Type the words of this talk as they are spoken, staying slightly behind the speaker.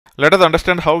Let us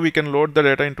understand how we can load the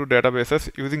data into databases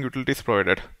using utilities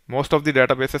provided. Most of the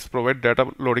databases provide data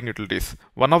loading utilities.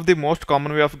 One of the most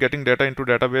common way of getting data into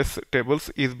database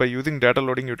tables is by using data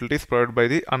loading utilities provided by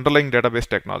the underlying database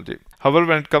technology. However,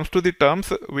 when it comes to the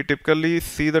terms, we typically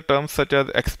see the terms such as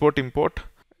export, import,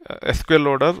 SQL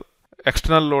loader,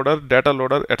 external loader, data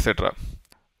loader, etc.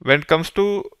 When it comes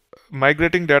to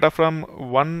migrating data from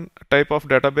one type of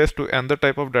database to another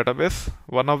type of database,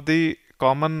 one of the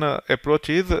common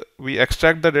approach is we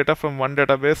extract the data from one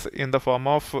database in the form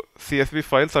of CSV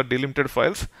files or delimited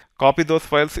files, copy those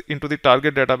files into the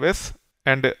target database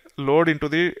and load into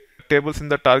the tables in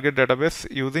the target database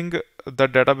using the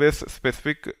database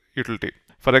specific utility.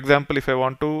 For example, if I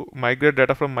want to migrate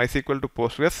data from MySQL to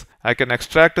Postgres, I can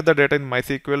extract the data in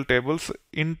MySQL tables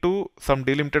into some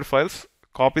delimited files,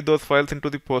 copy those files into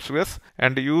the Postgres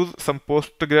and use some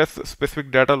Postgres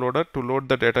specific data loader to load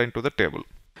the data into the table.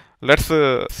 Let's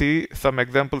see some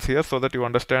examples here so that you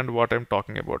understand what I'm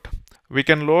talking about. We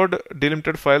can load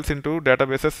delimited files into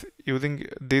databases using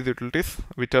these utilities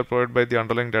which are provided by the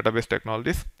underlying database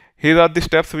technologies. Here are the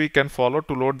steps we can follow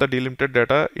to load the delimited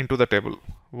data into the table.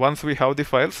 Once we have the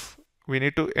files, we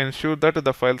need to ensure that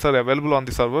the files are available on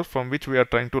the server from which we are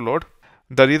trying to load.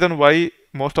 The reason why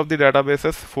most of the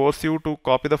databases force you to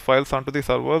copy the files onto the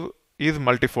server is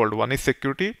multifold. One is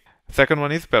security. Second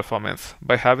one is performance.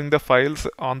 By having the files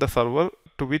on the server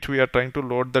to which we are trying to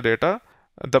load the data,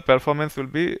 the performance will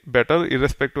be better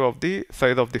irrespective of the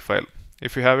size of the file.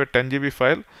 If you have a 10 GB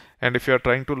file and if you are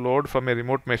trying to load from a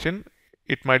remote machine,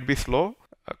 it might be slow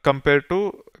compared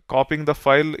to copying the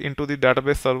file into the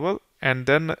database server and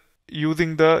then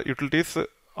using the utilities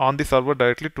on the server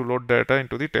directly to load data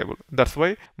into the table. That's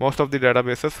why most of the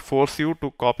databases force you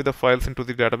to copy the files into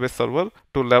the database server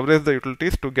to leverage the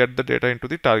utilities to get the data into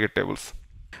the target tables.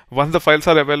 Once the files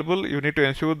are available, you need to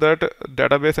ensure that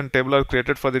database and table are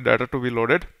created for the data to be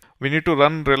loaded. We need to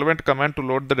run relevant command to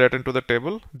load the data into the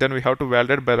table. Then we have to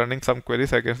validate by running some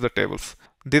queries against the tables.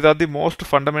 These are the most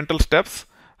fundamental steps.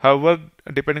 However,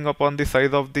 depending upon the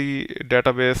size of the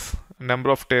database, number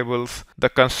of tables, the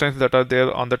constraints that are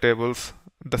there on the tables,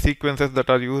 the sequences that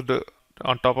are used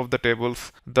on top of the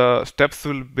tables, the steps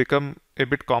will become a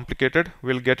bit complicated.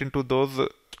 We'll get into those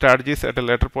strategies at a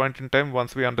later point in time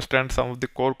once we understand some of the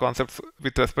core concepts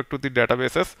with respect to the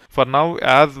databases. For now,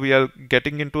 as we are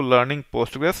getting into learning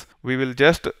Postgres, we will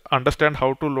just understand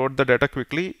how to load the data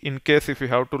quickly in case if we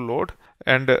have to load,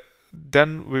 and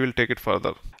then we will take it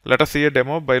further. Let us see a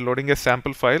demo by loading a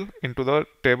sample file into the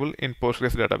table in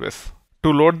Postgres database.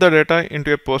 To load the data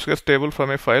into a Postgres table from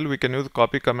a file, we can use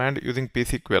copy command using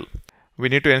psql. We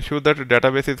need to ensure that the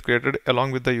database is created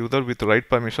along with the user with right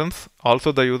permissions.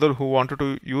 Also, the user who wanted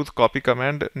to use copy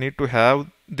command need to have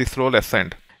this role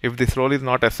assigned. If this role is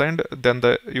not assigned, then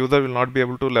the user will not be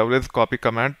able to leverage copy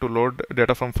command to load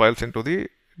data from files into the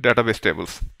database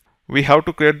tables. We have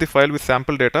to create the file with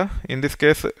sample data. In this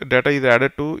case, data is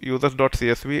added to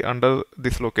users.csv under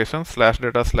this location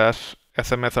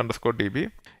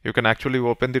 /data/sms_db. You can actually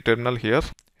open the terminal here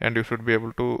and you should be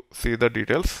able to see the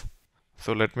details.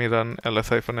 So let me run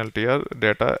ls-ltr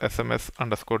data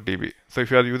sms_db. So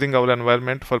if you are using our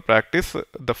environment for practice,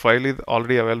 the file is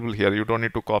already available here. You don't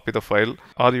need to copy the file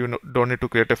or you don't need to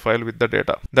create a file with the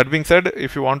data. That being said,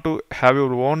 if you want to have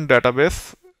your own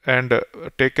database and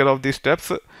take care of these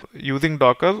steps using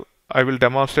Docker, I will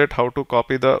demonstrate how to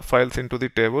copy the files into the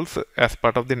tables as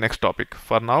part of the next topic.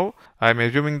 For now, I am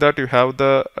assuming that you have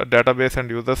the database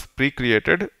and users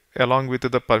pre-created along with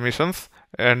the permissions,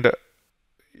 and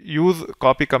use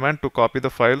copy command to copy the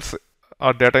files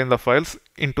or data in the files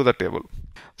into the table.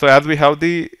 So as we have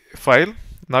the file,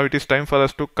 now it is time for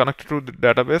us to connect to the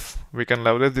database. We can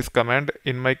leverage this command.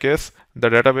 In my case, the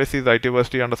database is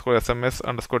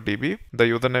itversity_sms_db. The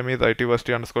username is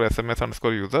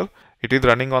itversity_sms_user. It is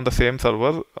running on the same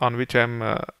server on which I am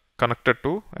connected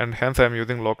to, and hence I am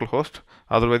using localhost.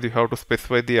 Otherwise, you have to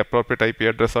specify the appropriate IP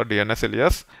address or DNS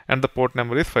alias, and the port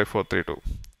number is 5432.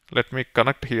 Let me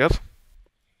connect here.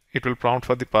 It will prompt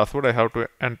for the password. I have to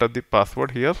enter the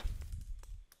password here.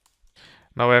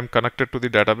 Now I am connected to the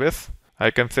database. I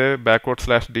can say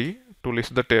 /d to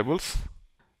list the tables.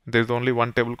 There is only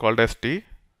one table called as T.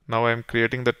 Now I am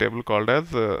creating the table called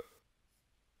as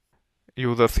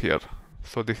users here.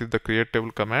 So this is the create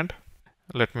table command.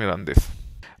 Let me run this.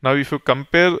 Now if you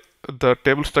compare the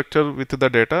table structure with the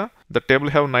data, the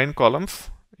table have 9 columns.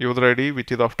 User ID,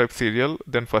 which is of type serial,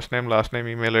 then first name, last name,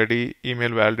 email ID, email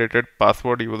validated,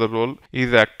 password, user role,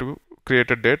 is active,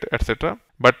 created date, etc.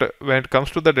 But when it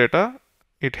comes to the data,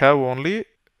 it have only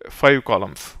 5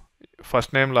 columns: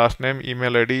 first name, last name,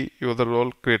 email ID, user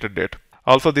role, created date.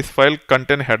 Also, this file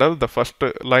contain header. The first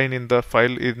line in the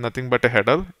file is nothing but a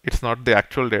header. It's not the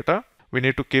actual data. We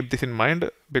need to keep this in mind,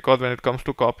 because when it comes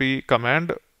to copy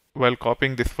command, while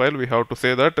copying this file, we have to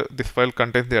say that this file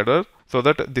contains the header, so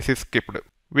that this is skipped.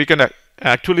 We can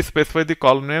actually specify the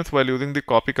column names while using the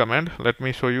copy command. Let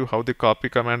me show you how the copy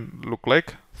command look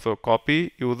like. So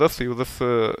copy users is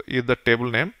the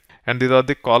table name, and these are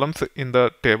the columns in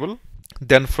the table.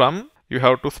 Then from, you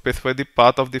have to specify the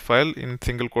path of the file in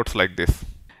single quotes like this.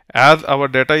 As our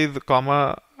data is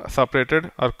comma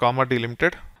separated or comma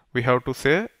delimited, we have to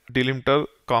say delimiter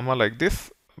comma like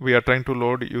this. We are trying to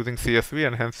load using CSV,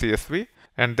 and hence CSV.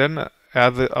 And then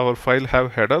as our file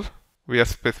have header, we are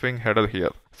specifying header here.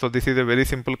 So this is a very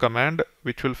simple command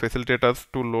which will facilitate us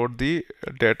to load the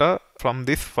data from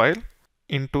this file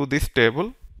into this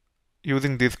table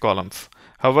using these columns.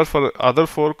 However, for other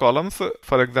 4 columns,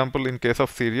 for example, in case of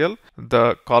serial,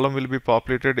 the column will be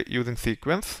populated using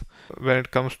sequence. When it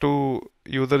comes to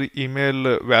user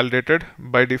email validated,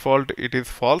 by default it is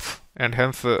false, and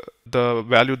hence the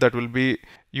value that will be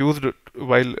used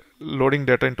while loading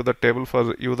data into the table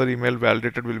for user email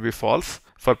validated will be false.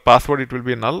 For password it will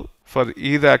be null. For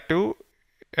is active,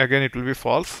 again it will be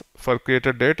false. For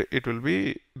created date, it will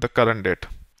be the current date.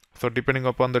 So depending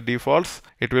upon the defaults,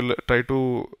 it will try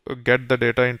to get the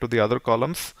data into the other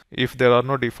columns. If there are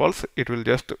no defaults, it will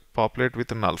just populate with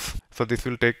nulls. So this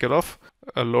will take care of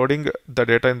loading the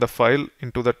data in the file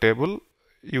into the table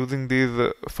using these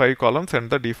 5 columns and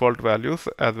the default values,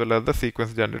 as well as the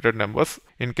sequence generated numbers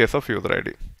in case of user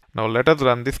ID. Now let us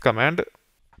run this command.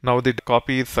 Now the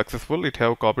copy is successful. It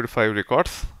have copied 5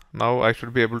 records. Now I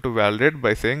should be able to validate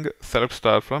by saying select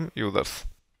star from users.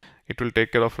 It will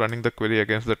take care of running the query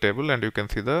against the table, and you can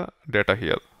see the data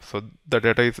here. So the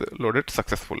data is loaded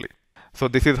successfully. So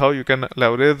this is how you can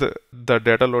leverage the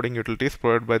data loading utilities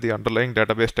provided by the underlying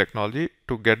database technology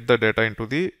to get the data into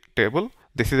the table.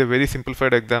 This is a very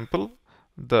simplified example.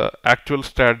 The actual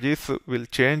strategies will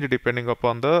change depending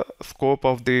upon the scope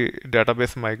of the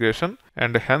database migration,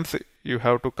 and hence you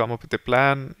have to come up with a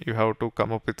plan, you have to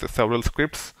come up with several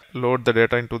scripts, load the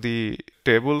data into the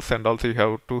tables, and also you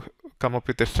have to come up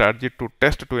with a strategy to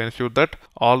test to ensure that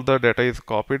all the data is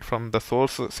copied from the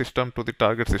source system to the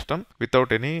target system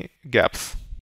without any gaps.